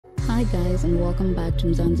Hi guys, and welcome back to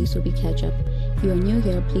Mzansi Soapie CatchUp. If you are new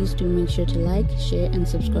here, please do make sure to like, share and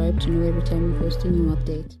subscribe to know every time we post a new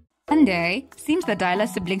update. Monday, seems the Dialer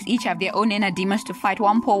siblings each have their own inner demons to fight.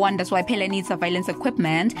 One poor wonders why Pele needs surveillance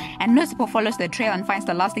equipment, and Nosipo follows the trail and finds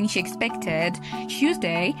the last thing she expected.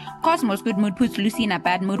 Tuesday, Cosmo's good mood puts Lucy in a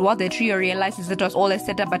bad mood while the trio realizes it was all a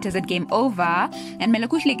setup but is it game over, and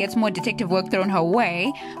Melakushli gets more detective work thrown her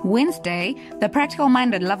way. Wednesday, the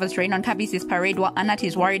practical-minded lovers rain on Kabisi's parade while Anat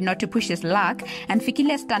is worried not to push his luck, and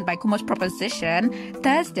Fikile is stunned by Kumo's proposition.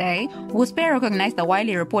 Thursday, Wuspe recognized the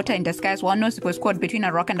wily reporter in disguise while Nosipo is caught between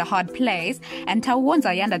a rock and a hard place, and Tau warns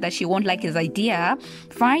Ayanda that she won't like his idea.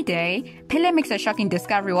 Friday, Pele makes a shocking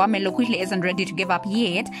discovery while Melokushli isn't ready to give up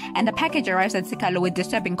yet, and a package arrives at Sikalo with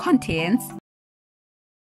disturbing contents.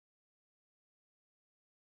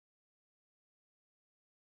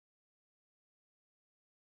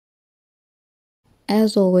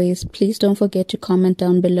 As always, please don't forget to comment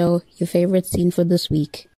down below your favorite scene for this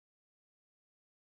week.